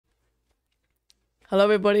Hello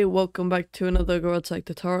everybody, welcome back to another GarageTech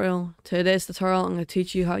tutorial. Today's tutorial I'm going to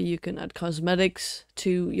teach you how you can add cosmetics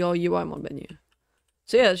to your UI mod menu.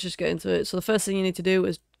 So yeah, let's just get into it. So the first thing you need to do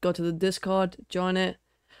is go to the Discord, join it,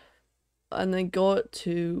 and then go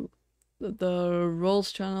to the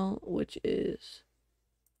roles channel, which is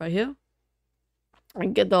right here.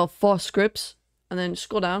 And get the 4 scripts, and then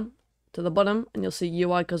scroll down to the bottom and you'll see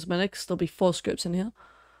UI cosmetics. There'll be 4 scripts in here.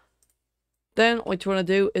 Then what you want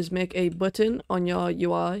to do is make a button on your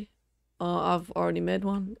UI. I've already made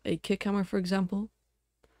one, a kick hammer for example.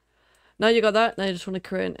 Now you got that, now you just want to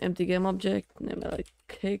create an empty game object, name it like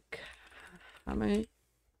kick hammer,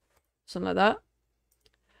 something like that.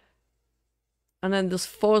 And then there's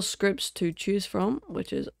 4 scripts to choose from,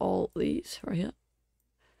 which is all these right here.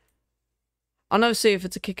 I'll never see if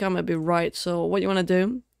it's a kick hammer, it'd be right. So what you want to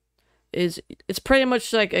do is, it's pretty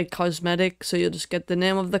much like a cosmetic, so you'll just get the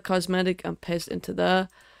name of the cosmetic and paste into there.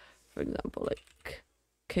 For example, like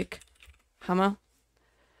kick hammer.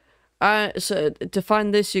 So to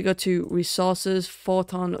find this, you go to resources,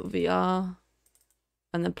 Photon VR,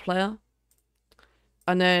 and then player,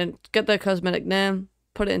 and then get the cosmetic name,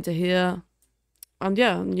 put it into here, and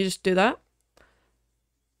yeah, you just do that.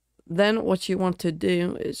 Then what you want to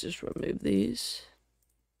do is just remove these,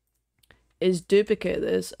 is duplicate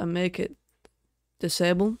this and make it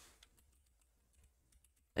disable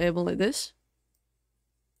like this.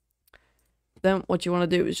 Then what you want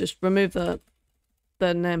to do is just remove the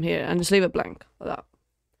name here and just leave it blank like that.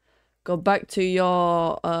 Go back to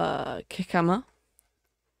your kick hammer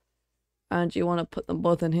and you want to put them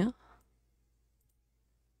both in here.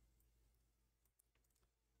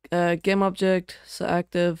 Game object, set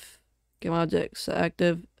active, game object, set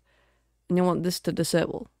active, and you want this to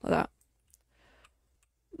disable like that.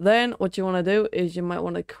 Then what you want to do is you might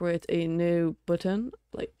want to create a new button,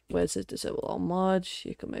 like where it says disable all mods.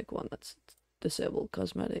 You can make one that's disable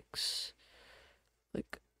cosmetics,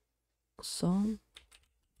 like so.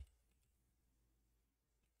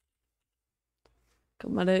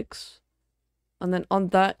 Cosmetics, and then on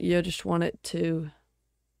that you just want it to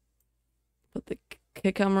put the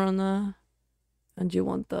kick hammer on there, and you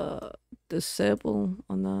want the disable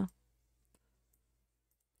on there.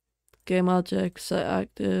 Game object set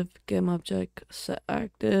active, game object set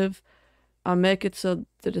active, and make it so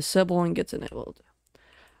the disable one gets enabled.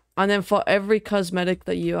 And then for every cosmetic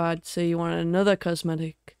that you add, say you want another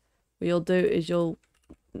cosmetic, what you'll do is you'll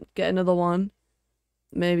get another one,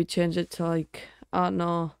 maybe change it to like, I don't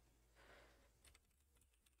know,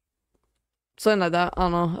 something like that, I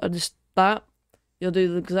don't know, or just that. You'll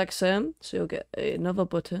do the exact same, so you'll get another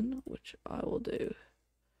button, which I will do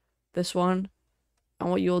this one. And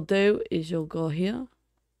what you'll do is you'll go here,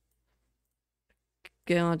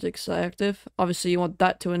 game object set active. Obviously you want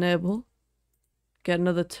that to enable. Get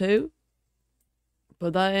another 2,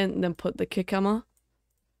 put that in, then put the kick hammer,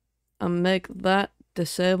 and make that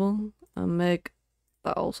disable, and make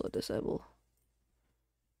that also disable.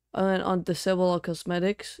 And then on disable all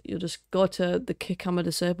cosmetics, you'll just go to the kick hammer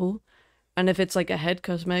disable, and if it's like a head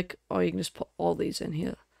cosmetic, or you can just put all these in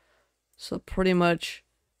here. So pretty much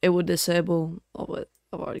it would disable. Oh wait,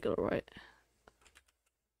 I've already got it right.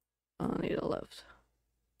 I need it left.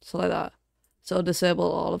 So like that. So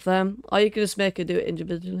disable all of them. Or you can just make it do it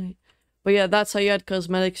individually. But yeah, that's how you add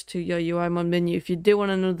cosmetics to your UI mod menu. If you do want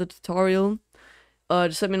another tutorial,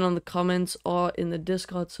 just let me know in the comments or in the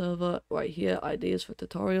Discord server right here, ideas for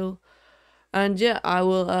tutorial. And yeah, I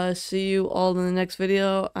will see you all in the next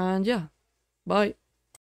video, and yeah, bye.